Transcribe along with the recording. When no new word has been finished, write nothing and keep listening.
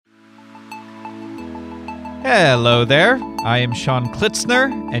Hello there, I am Sean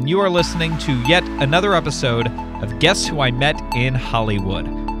Klitzner, and you are listening to yet another episode of Guess Who I Met in Hollywood.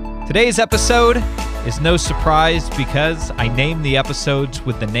 Today's episode is no surprise because I named the episodes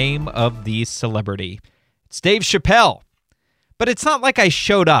with the name of the celebrity. It's Dave Chappelle. But it's not like I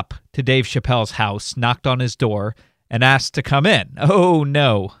showed up to Dave Chappelle's house, knocked on his door, and asked to come in. Oh,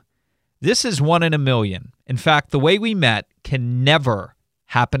 no. This is one in a million. In fact, the way we met can never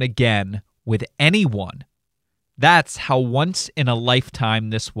happen again with anyone. That's how once in a lifetime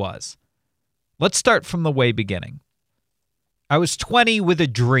this was. Let's start from the way beginning. I was 20 with a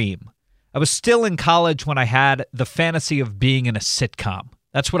dream. I was still in college when I had the fantasy of being in a sitcom.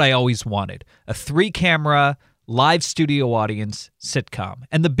 That's what I always wanted. A 3-camera, live studio audience sitcom.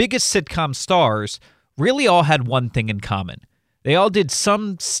 And the biggest sitcom stars really all had one thing in common. They all did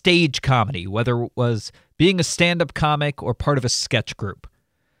some stage comedy, whether it was being a stand-up comic or part of a sketch group.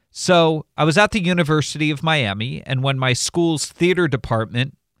 So I was at the University of Miami, and when my school's theater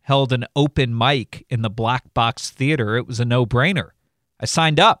department held an open mic in the Black Box Theater, it was a no-brainer. I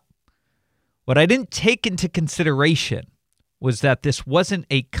signed up. What I didn't take into consideration was that this wasn't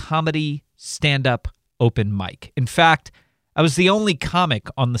a comedy stand-up open mic. In fact, I was the only comic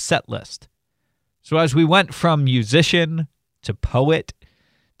on the set list. So as we went from musician to poet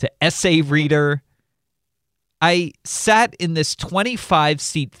to essay reader, I sat in this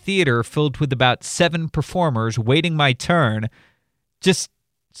 25-seat theater filled with about 7 performers waiting my turn, just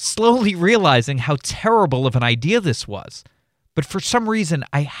slowly realizing how terrible of an idea this was. But for some reason,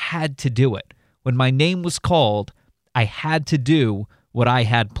 I had to do it. When my name was called, I had to do what I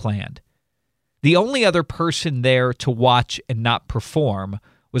had planned. The only other person there to watch and not perform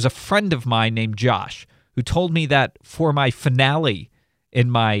was a friend of mine named Josh, who told me that for my finale in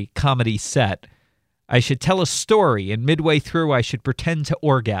my comedy set, I should tell a story, and midway through, I should pretend to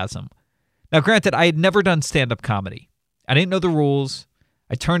orgasm. Now, granted, I had never done stand-up comedy. I didn't know the rules.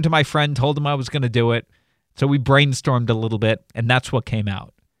 I turned to my friend, told him I was going to do it, so we brainstormed a little bit, and that's what came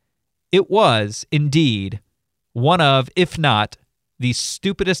out. It was, indeed, one of, if not, the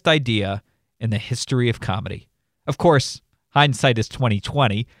stupidest idea in the history of comedy. Of course, hindsight is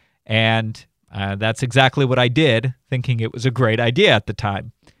 20/20, and that's exactly what I did, thinking it was a great idea at the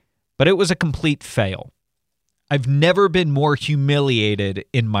time. But it was a complete fail. I've never been more humiliated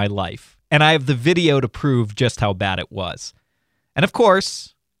in my life, and I have the video to prove just how bad it was. And of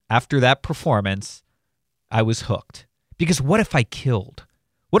course, after that performance, I was hooked. Because what if I killed?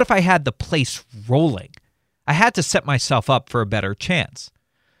 What if I had the place rolling? I had to set myself up for a better chance.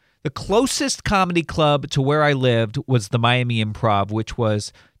 The closest comedy club to where I lived was the Miami Improv, which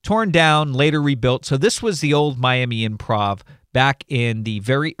was torn down, later rebuilt. So this was the old Miami Improv back in the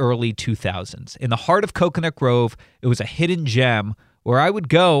very early 2000s. In the heart of Coconut Grove, it was a hidden gem where I would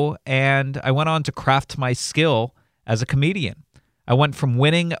go, and I went on to craft my skill as a comedian. I went from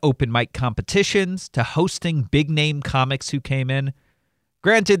winning open mic competitions to hosting big-name comics who came in.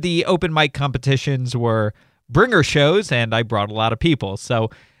 Granted, the open mic competitions were bringer shows, and I brought a lot of people, so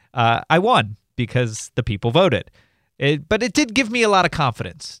I won because the people voted. But it did give me a lot of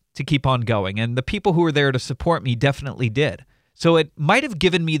confidence to keep on going, and the people who were there to support me definitely did. So it might have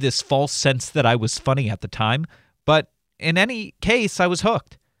given me this false sense that I was funny at the time, but in any case, I was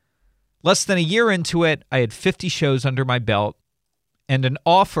hooked. Less than a year into it, I had 50 shows under my belt and an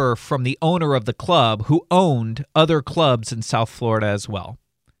offer from the owner of the club who owned other clubs in South Florida as well.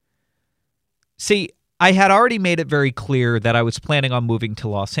 See, I had already made it very clear that I was planning on moving to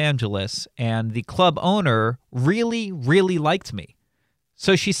Los Angeles, and the club owner really, really liked me.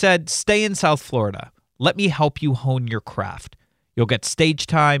 So she said, "Stay in South Florida. Let me help you hone your craft. You'll get stage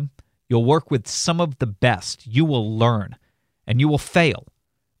time. You'll work with some of the best. You will learn, and you will fail,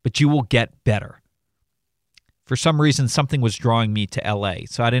 but you will get better." For some reason, something was drawing me to LA,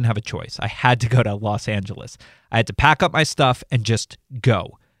 so I didn't have a choice. I had to go to Los Angeles. I had to pack up my stuff and just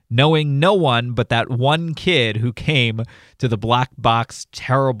go, knowing no one but that one kid who came to the Black Box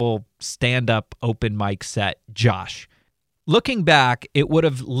terrible stand-up open mic set, Josh. Looking back, it would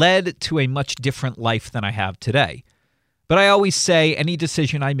have led to a much different life than I have today. But I always say any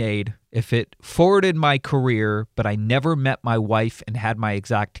decision I made, if it forwarded my career, but I never met my wife and had my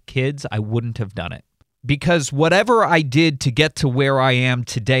exact kids, I wouldn't have done it. Because whatever I did to get to where I am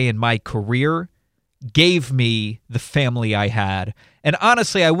today in my career gave me the family I had. And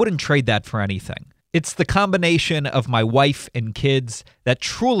honestly, I wouldn't trade that for anything. It's the combination of my wife and kids that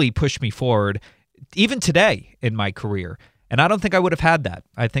truly pushed me forward, even today in my career. And I don't think I would have had that.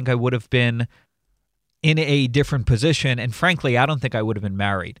 I think I would have been in a different position. And frankly, I don't think I would have been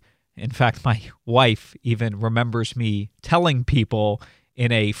married. In fact, my wife even remembers me telling people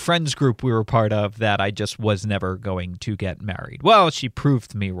in a friends group we were part of that I just was never going to get married. Well, she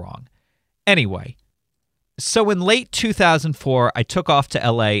proved me wrong. Anyway, so in late 2004, I took off to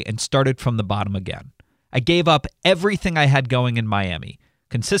LA and started from the bottom again. I gave up everything I had going in Miami.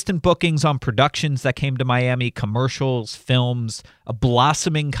 Consistent bookings on productions that came to Miami, commercials, films, a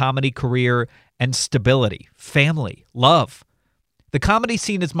blossoming comedy career, and stability, family, love. The comedy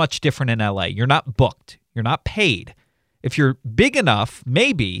scene is much different in LA. You're not booked. You're not paid. If you're big enough,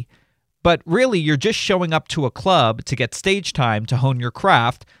 maybe, but really you're just showing up to a club to get stage time to hone your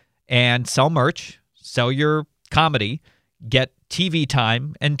craft and sell merch, sell your comedy, get TV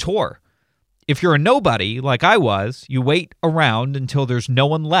time, and tour. If you're a nobody, like I was, you wait around until there's no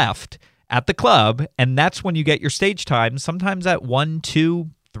one left at the club, and that's when you get your stage time, sometimes at 1,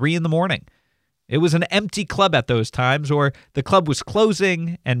 2, 3 in the morning. It was an empty club at those times, or the club was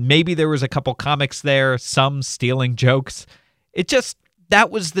closing, and maybe there was a couple comics there, some stealing jokes.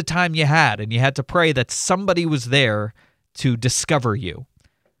 That was the time you had, and you had to pray that somebody was there to discover you.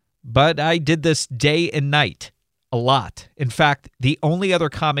 But I did this day and night. A lot. In fact, the only other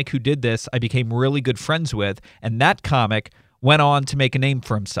comic who did this I became really good friends with, and that comic went on to make a name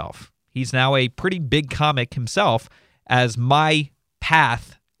for himself. He's now a pretty big comic himself, as my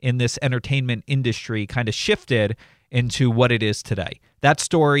path in this entertainment industry kind of shifted into what it is today. That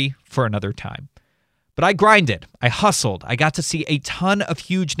story for another time. But I grinded. I hustled. I got to see a ton of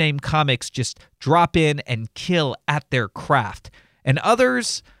huge name comics just drop in and kill at their craft. And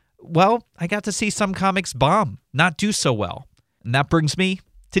others, well, I got to see some comics bomb, not do so well. And that brings me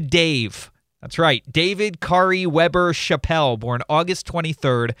to Dave. That's right, David Kari Weber Chappelle, born August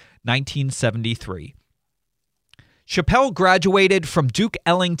 23rd, 1973. Chappelle graduated from Duke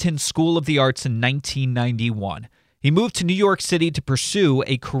Ellington School of the Arts in 1991. He moved to New York City to pursue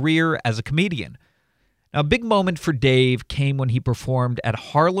a career as a comedian. Now, a big moment for Dave came when he performed at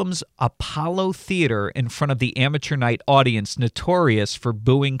Harlem's Apollo Theater in front of the amateur night audience notorious for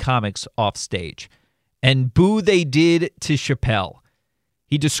booing comics off stage. And boo they did to Chappelle.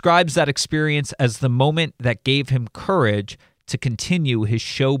 He describes that experience as the moment that gave him courage to continue his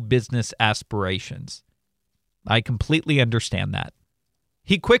show business aspirations. I completely understand that.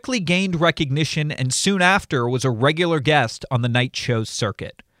 He quickly gained recognition and soon after was a regular guest on the night show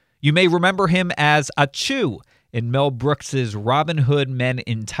circuit. You may remember him as Achoo in Mel Brooks's Robin Hood Men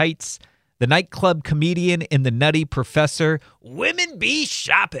in Tights, the nightclub comedian in The Nutty Professor, Women Be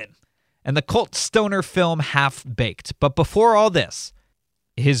Shopping, and the cult stoner film Half Baked. But before all this,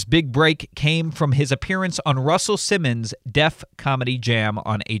 his big break came from his appearance on Russell Simmons' Def Comedy Jam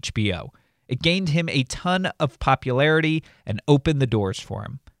on HBO. It gained him a ton of popularity and opened the doors for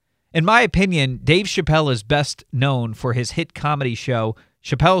him. In my opinion, Dave Chappelle is best known for his hit comedy show,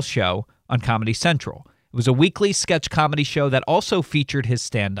 Chappelle's Show, on Comedy Central. It was a weekly sketch comedy show that also featured his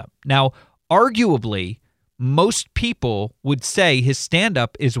stand-up. Now, arguably, most people would say his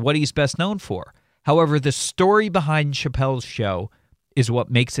stand-up is what he's best known for. However, the story behind Chappelle's Show is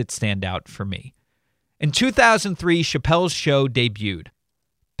what makes it stand out for me. In 2003, Chappelle's Show debuted,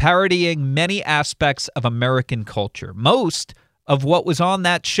 parodying many aspects of American culture. Most of what was on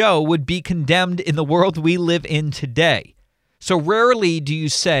that show would be condemned in the world we live in today. So rarely do you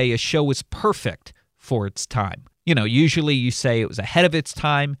say a show is perfect for its time. Usually you say it was ahead of its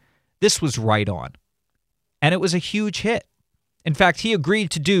time. This was right on. And it was a huge hit. In fact, he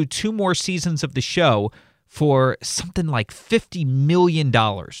agreed to do 2 more seasons of the show for something like $50 million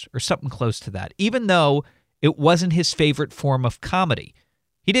or something close to that, even though it wasn't his favorite form of comedy.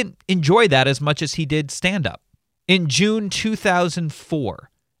 He didn't enjoy that as much as he did stand-up. In June 2004,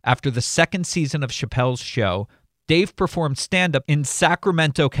 after the second season of Chappelle's Show, Dave performed stand-up in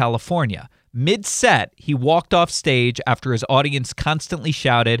Sacramento, California. Mid-set, he walked off stage after his audience constantly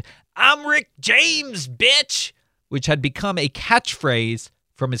shouted, "I'm Rick James, bitch!" which had become a catchphrase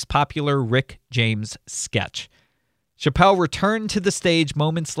from his popular Rick James sketch. Chappelle returned to the stage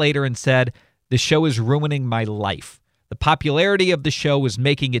moments later and said, "The show is ruining my life." The popularity of the show was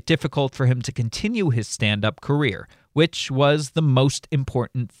making it difficult for him to continue his stand-up career, which was the most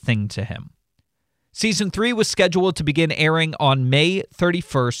important thing to him. Season 3 was scheduled to begin airing on May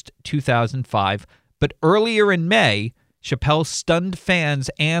 31st, 2005, but earlier in May, Chappelle stunned fans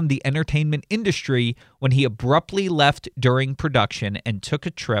and the entertainment industry when he abruptly left during production and took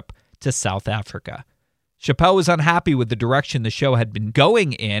a trip to South Africa. Chappelle was unhappy with the direction the show had been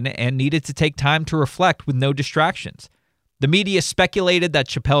going in and needed to take time to reflect with no distractions. The media speculated that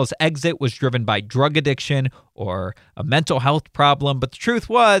Chappelle's exit was driven by drug addiction or a mental health problem, but the truth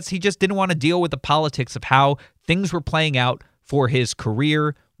was he just didn't want to deal with the politics of how things were playing out for his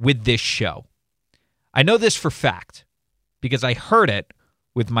career with this show. I know this for fact because I heard it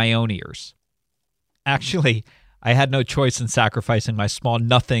with my own ears. Actually, I had no choice in sacrificing my small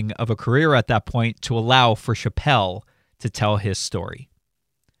nothing of a career at that point to allow for Chappelle to tell his story.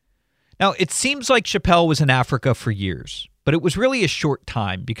 Now, it seems like Chappelle was in Africa for years, but it was really a short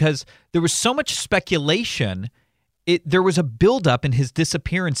time because there was so much speculation, there was a buildup in his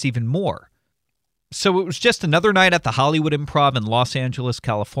disappearance even more. So it was just another night at the Hollywood Improv in Los Angeles,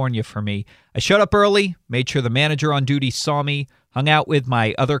 California for me. I showed up early, made sure the manager on duty saw me, hung out with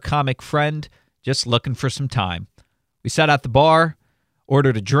my other comic friend, just looking for some time. We sat at the bar,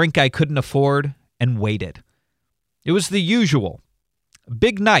 ordered a drink I couldn't afford, and waited. It was the usual. A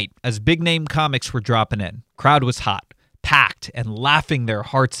big night as big-name comics were dropping in. Crowd was hot, packed, and laughing their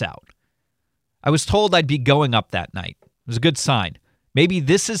hearts out. I was told I'd be going up that night. It was a good sign. Maybe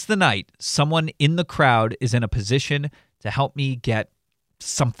this is the night someone in the crowd is in a position to help me get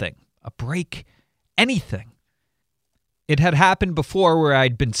something, a break, anything. It had happened before where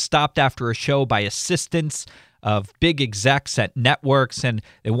I'd been stopped after a show by assistants of big execs at networks, and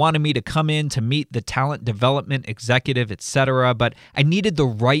they wanted me to come in to meet the talent development executive, etc., but I needed the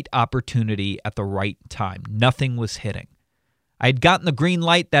right opportunity at the right time. Nothing was hitting. I'd gotten the green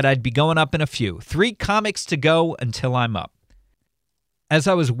light that I'd be going up in a few. 3 comics to go until I'm up. As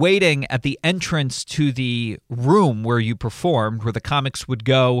I was waiting at the entrance to the room where you performed, where the comics would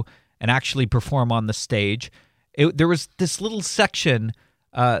go and actually perform on the stage, there was this little section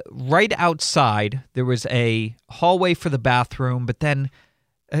right outside. There was a hallway for the bathroom, but then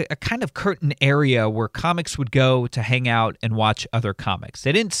a kind of curtain area where comics would go to hang out and watch other comics.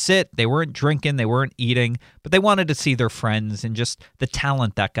 They didn't sit, they weren't drinking, they weren't eating, but they wanted to see their friends and just the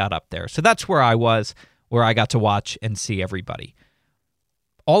talent that got up there. So that's where I was, where I got to watch and see everybody.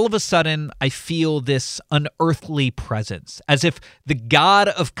 All of a sudden, I feel this unearthly presence, as if the god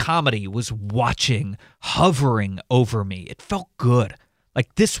of comedy was watching, hovering over me. It felt good,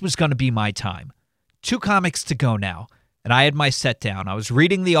 like this was going to be my time. 2 comics to go now, and I had my set down. I was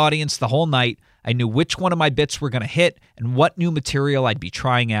reading the audience the whole night. I knew which one of my bits were going to hit and what new material I'd be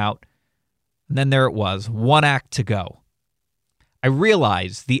trying out. And then there it was, 1 act to go. I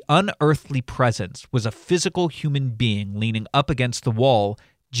realized the unearthly presence was a physical human being leaning up against the wall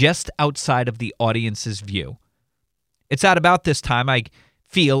just outside of the audience's view. It's at about this time I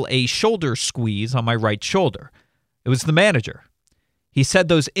feel a shoulder squeeze on my right shoulder. It was the manager. He said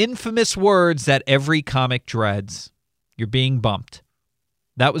those infamous words that every comic dreads. You're being bumped.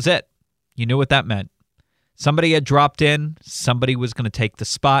 That was it. You knew what that meant. Somebody had dropped in. Somebody was going to take the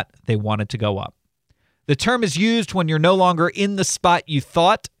spot. They wanted to go up. The term is used when you're no longer in the spot you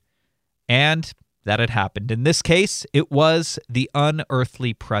thought, and that had happened. In this case, it was the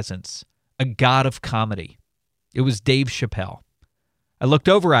unearthly presence, a god of comedy. It was Dave Chappelle. I looked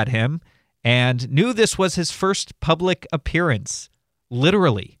over at him and knew this was his first public appearance.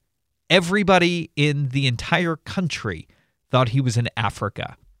 Literally, everybody in the entire country thought he was in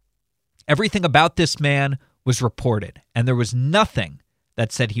Africa. Everything about this man was reported, and there was nothing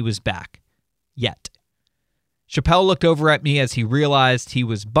that said he was back. Yet. Chappelle looked over at me as he realized he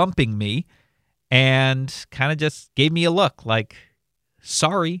was bumping me, and kind of just gave me a look like,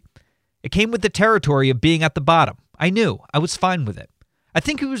 sorry. It came with the territory of being at the bottom. I knew. I was fine with it. I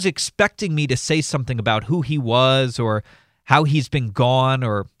think he was expecting me to say something about who he was or how he's been gone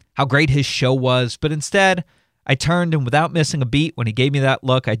or how great his show was, but instead, I turned and without missing a beat, when he gave me that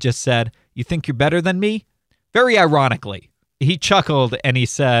look, I just said, "You think you're better than me?" Very ironically. He chuckled and he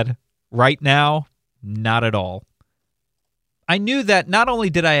said, "Right now, not at all." I knew that not only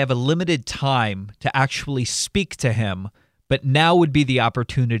did I have a limited time to actually speak to him, but now would be the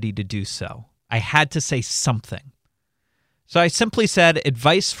opportunity to do so. I had to say something. So I simply said,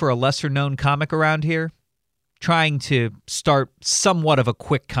 advice for a lesser-known comic around here, trying to start somewhat of a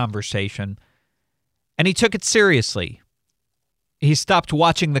quick conversation. And he took it seriously. He stopped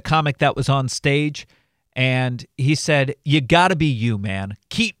watching the comic that was on stage, and he said, "You gotta be you, man.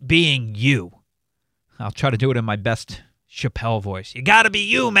 Keep being you." I'll try to do it in my best Chappelle voice. "You gotta be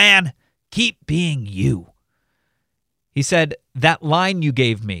you, man. Keep being you." He said, "That line you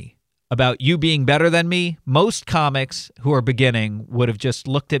gave me about you being better than me, most comics who are beginning would have just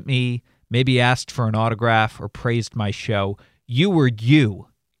looked at me, maybe asked for an autograph or praised my show. You were you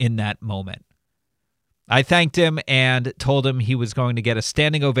in that moment." I thanked him and told him he was going to get a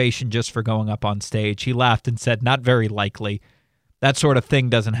standing ovation just for going up on stage. He laughed and said, "Not very likely. That sort of thing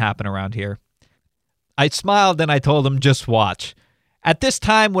doesn't happen around here." I smiled and I told him, "Just watch." At this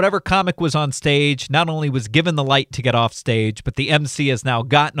time, whatever comic was on stage not only was given the light to get off stage, but the MC has now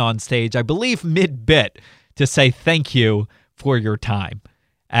gotten on stage, I believe mid-bit, to say thank you for your time,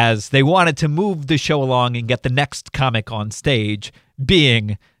 as they wanted to move the show along and get the next comic on stage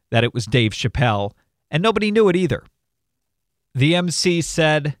being that it was Dave Chappelle, and nobody knew it either. The MC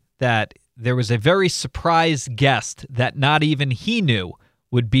said that there was a very surprised guest that not even he knew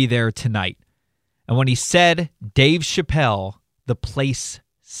would be there tonight. And when he said Dave Chappelle, the place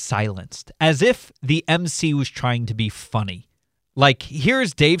silenced, as if the MC was trying to be funny. Like,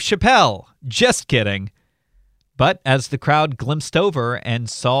 here's Dave Chappelle. Just kidding. But as the crowd glimpsed over and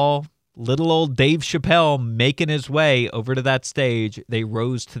saw little old Dave Chappelle making his way over to that stage, they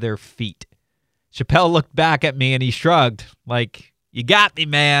rose to their feet. Chappelle looked back at me and he shrugged, like, you got me,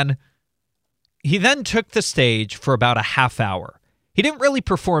 man. He then took the stage for about a half hour. He didn't really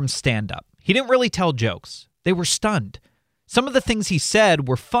perform stand-up. He didn't really tell jokes. They were stunned. Some of the things he said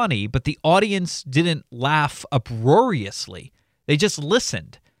were funny, but the audience didn't laugh uproariously. They just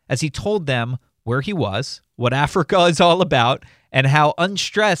listened as he told them where he was, what Africa is all about, and how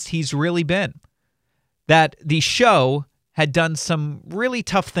unstressed he's really been. That the show had done some really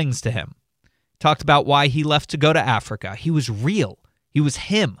tough things to him. Talked about why he left to go to Africa. He was real. He was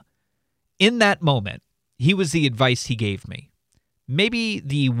him. In that moment, he was the advice he gave me. Maybe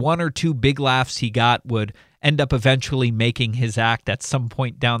the one or two big laughs he got would end up eventually making his act at some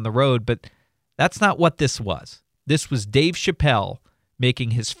point down the road, but that's not what this was. This was Dave Chappelle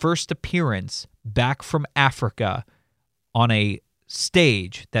making his first appearance back from Africa on a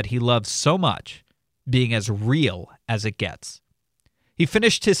stage that he loves so much, being as real as it gets. He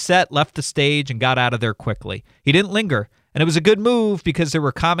finished his set, left the stage, and got out of there quickly. He didn't linger, and it was a good move because there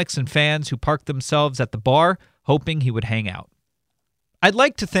were comics and fans who parked themselves at the bar hoping he would hang out. I'd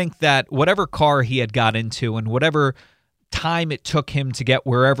like to think that whatever car he had got into and whatever time it took him to get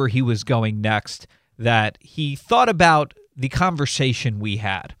wherever he was going next, that he thought about the conversation we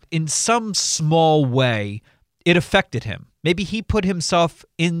had. In some small way, it affected him. Maybe he put himself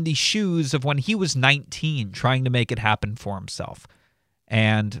in the shoes of when he was 19, trying to make it happen for himself.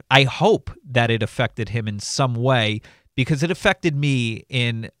 And I hope that it affected him in some way, because it affected me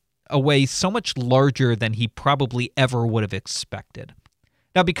in a way so much larger than he probably ever would have expected.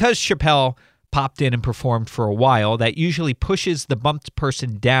 Now, because Chappelle popped in and performed for a while, that usually pushes the bumped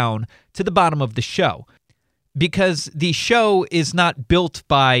person down to the bottom of the show. Because the show is not built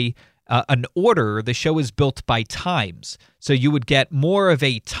by an order, the show is built by times. So you would get more of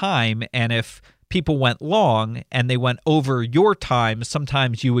a time, and if people went long and they went over your time,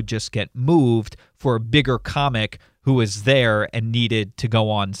 sometimes you would just get moved for a bigger comic who was there and needed to go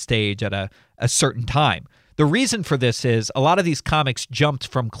on stage at a certain time. The reason for this is a lot of these comics jumped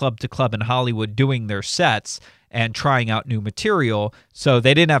from club to club in Hollywood doing their sets and trying out new material, so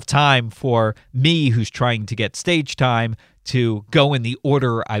they didn't have time for me, who's trying to get stage time, to go in the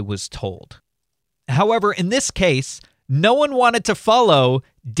order I was told. However, in this case, no one wanted to follow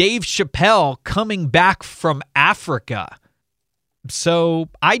Dave Chappelle coming back from Africa. So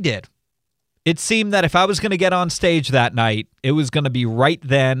I did. It seemed that if I was going to get on stage that night, it was going to be right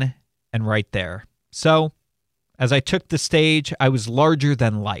then and right there. So, as I took the stage, I was larger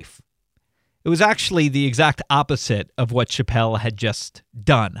than life. It was actually the exact opposite of what Chappelle had just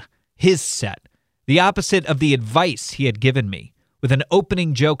done, his set. The opposite of the advice he had given me, with an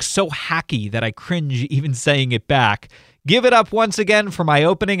opening joke so hacky that I cringe even saying it back. Give it up once again for my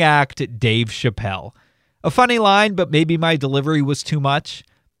opening act, Dave Chappelle. A funny line, but maybe my delivery was too much.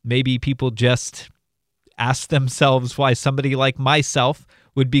 Maybe people just asked themselves why somebody like myself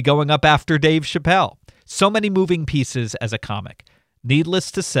would be going up after Dave Chappelle. So many moving pieces as a comic.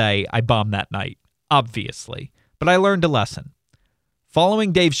 Needless to say, I bombed that night, obviously. But I learned a lesson.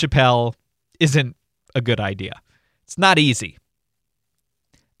 Following Dave Chappelle isn't a good idea. It's not easy.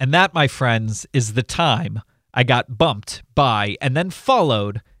 And that, my friends, is the time I got bumped by and then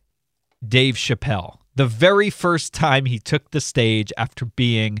followed Dave Chappelle. The very first time he took the stage after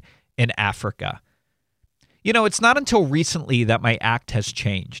being in Africa. You know, it's not until recently that my act has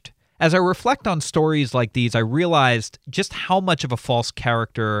changed. As I reflect on stories like these, I realized just how much of a false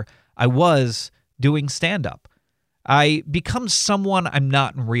character I was doing stand-up. I become someone I'm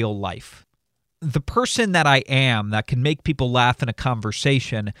not in real life. The person that I am that can make people laugh in a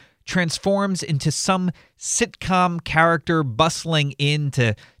conversation transforms into some sitcom character bustling in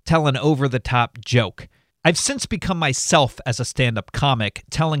to tell an over-the-top joke. I've since become myself as a stand-up comic,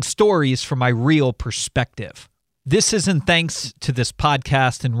 telling stories from my real perspective. This is in thanks to this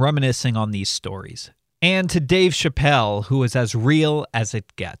podcast and reminiscing on these stories. And to Dave Chappelle, who is as real as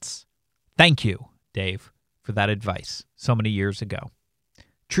it gets. Thank you, Dave, for that advice so many years ago.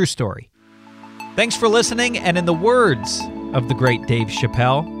 True story. Thanks for listening, and in the words of the great Dave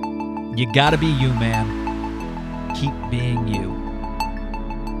Chappelle, you gotta be you, man. Keep being you.